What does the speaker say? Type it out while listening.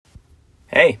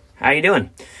Hey, how you doing?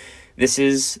 This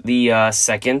is the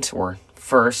second, or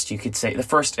first, you could say, the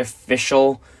first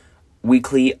official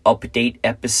weekly update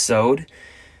episode.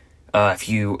 If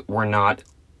you were not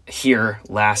here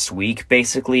last week,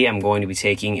 basically, I'm going to be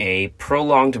taking a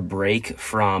prolonged break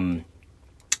from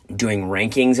doing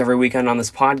rankings every weekend on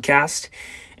this podcast,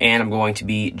 and I'm going to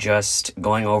be just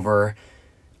going over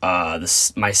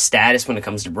my status when it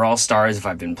comes to Brawl Stars, if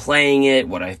I've been playing it,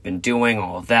 what I've been doing,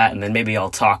 all of that, and then maybe I'll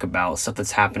talk about stuff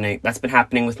that's been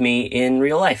happening with me in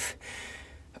real life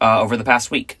over the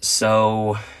past week.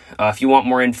 So if you want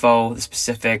more info, the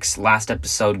specifics, last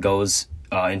episode goes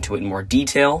into it in more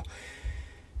detail.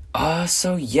 For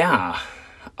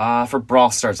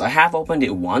Brawl Stars, I have opened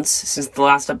it once since the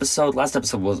last episode. Last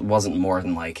episode wasn't more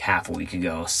than like half a week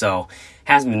ago, so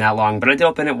hasn't been that long, but I did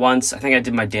open it once. I think I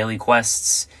did my daily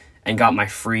quests and got my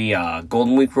free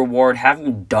Golden Week reward.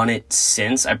 Haven't done it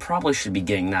since. I probably should be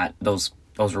getting those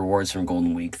rewards from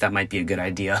Golden Week. That might be a good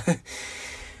idea.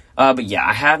 But yeah,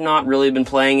 I have not really been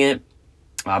playing it.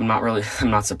 I'm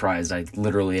not surprised. I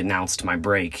literally announced my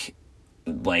break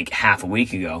like half a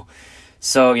week ago.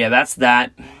 So yeah, that's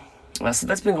that.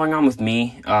 That's been going on with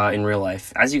me in real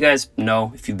life. As you guys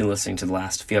know, if you've been listening to the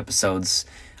last few episodes,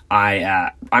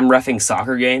 I'm reffing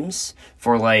soccer games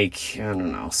for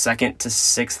second to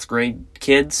sixth grade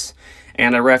kids,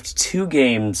 and I reffed 2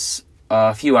 games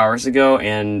a few hours ago,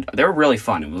 and they were really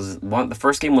fun. The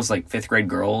first game was like 5th grade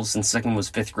girls, and the second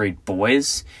was 5th grade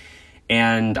boys,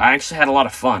 and I actually had a lot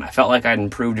of fun. I felt like I'd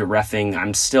improved at reffing.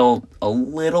 I'm still a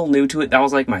little new to it. That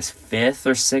was like my 5th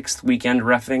or 6th weekend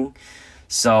reffing,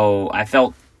 so I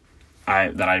felt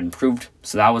that I'd improved,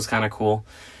 so that was kind of cool.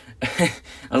 I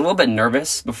was a little bit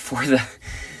nervous before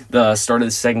the start of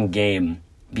the second game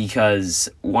because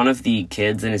one of the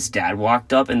kids and his dad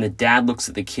walked up, and the dad looks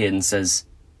at the kid and says,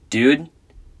 "Dude,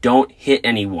 don't hit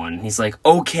anyone." He's like,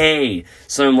 "Okay."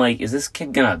 So I'm like, is this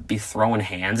kid gonna be throwing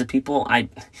hands at people? I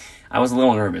was a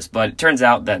little nervous, but it turns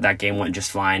out that game went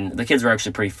just fine. The kids were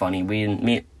actually pretty funny.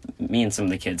 Me and some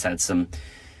of the kids had some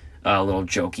little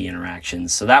jokey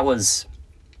interactions. So that was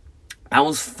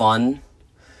fun.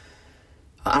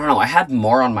 I don't know, I had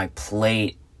more on my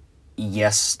plate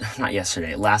last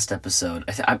episode.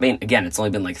 I mean, again, it's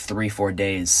only been like 3-4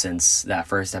 days since that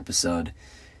first episode.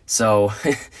 So,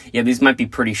 yeah, these might be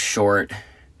pretty short.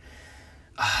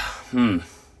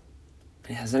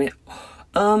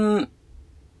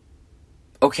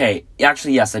 Okay,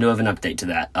 actually, yes, I do have an update to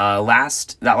that.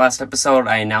 Last episode,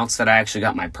 I announced that I actually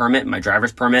got my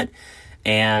driver's permit,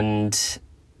 and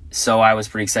so I was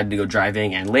pretty excited to go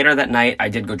driving, and later that night, I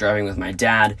did go driving with my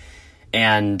dad,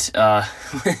 and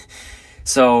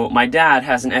so my dad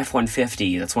has an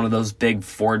F-150, that's one of those big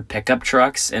Ford pickup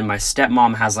trucks, and my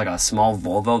stepmom has like a small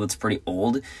Volvo that's pretty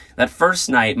old. That first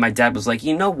night, my dad was like,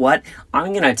 you know what,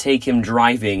 I'm gonna take him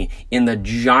driving in the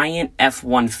giant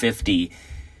F-150.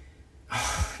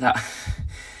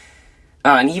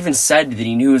 And he even said that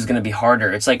he knew it was going to be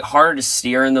harder. It's like harder to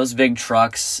steer in those big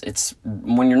trucks. It's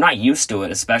when you're not used to it,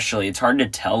 especially, it's hard to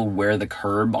tell where the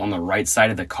curb on the right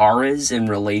side of the car is in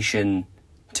relation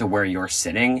to where you're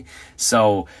sitting.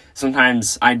 So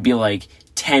sometimes I'd be like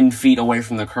 10 feet away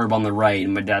from the curb on the right,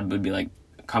 and my dad would be like,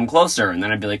 "Come closer." And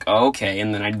then I'd be like, "Oh, okay."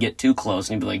 And then I'd get too close,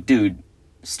 and he'd be like, "Dude,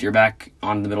 steer back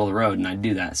on the middle of the road." And I'd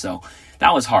do that. So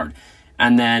that was hard.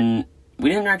 And then we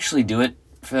didn't actually do it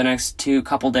for the next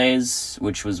couple days,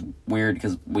 which was weird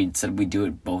because we said we'd do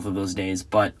it both of those days.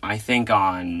 But I think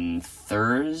on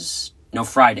Friday,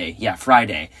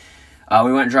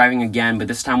 we went driving again, but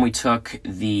this time we took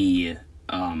the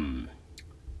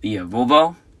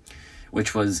Volvo,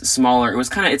 which was smaller. It's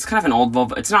kind of an old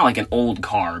Volvo. It's not like an old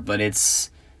car, but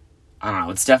it's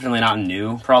definitely not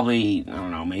new. Probably, I don't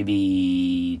know,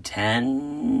 maybe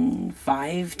 10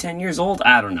 years old.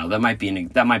 I don't know. That might be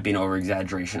an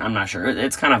over-exaggeration. I'm not sure.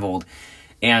 It's kind of old.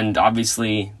 And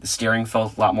obviously, the steering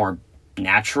felt a lot more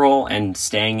natural, and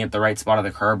staying at the right spot of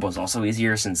the curb was also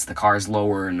easier since the car's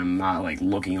lower and I'm not, like,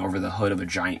 looking over the hood of a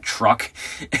giant truck.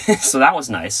 So that was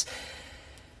nice.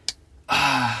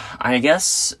 I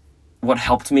guess what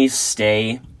helped me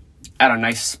stay at a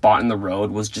nice spot in the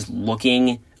road was just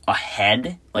looking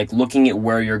ahead, like looking at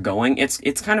where you're going.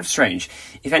 It's kind of strange.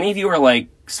 If any of you are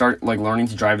learning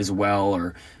to drive as well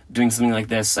or doing something like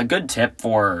this, a good tip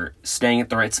for staying at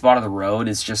the right spot of the road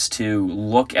is just to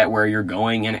look at where you're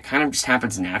going, and it kind of just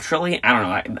happens naturally.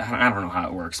 I don't know how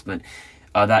it works, but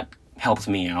that helped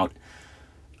me out.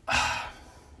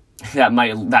 That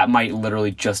might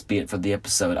literally just be it for the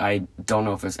episode. I don't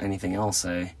know if there's anything else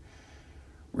I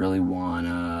really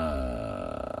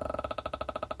wanna.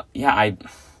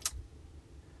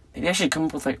 Maybe I should come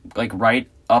up with like write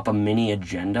up a mini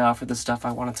agenda for the stuff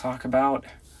I want to talk about.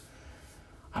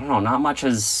 I don't know, not much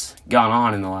has gone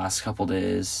on in the last couple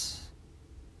days,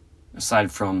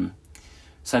 aside from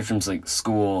like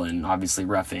school and obviously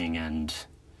reffing, and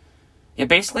yeah,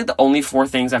 basically the only 4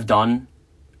 things I've done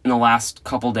in the last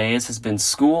couple days has been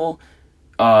school,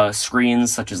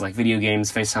 screens such as like video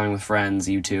games, FaceTiming with friends,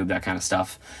 YouTube, that kind of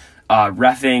stuff,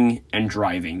 reffing, and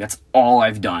driving. That's all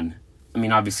I've done. I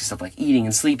mean, obviously stuff like eating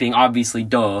and sleeping, obviously,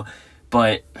 duh,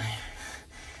 but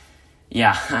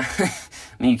yeah,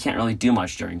 I mean, you can't really do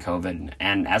much during COVID,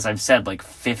 and as I've said like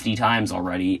 50 times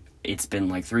already, it's been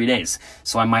like 3 days,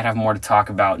 so I might have more to talk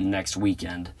about next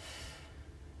weekend.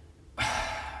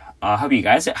 Hope you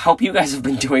guys have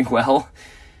been doing well.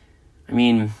 I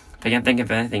mean, if I can't think of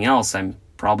anything else, I'm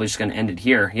probably just gonna end it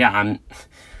here. Yeah,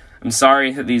 I'm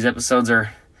sorry that these episodes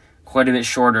are quite a bit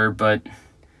shorter, but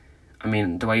I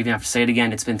mean, do I even have to say it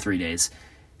again? It's been 3 days.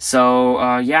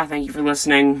 So, yeah, thank you for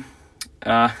listening.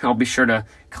 I'll be sure to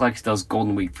collect those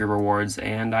Golden Week free rewards,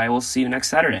 and I will see you next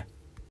Saturday.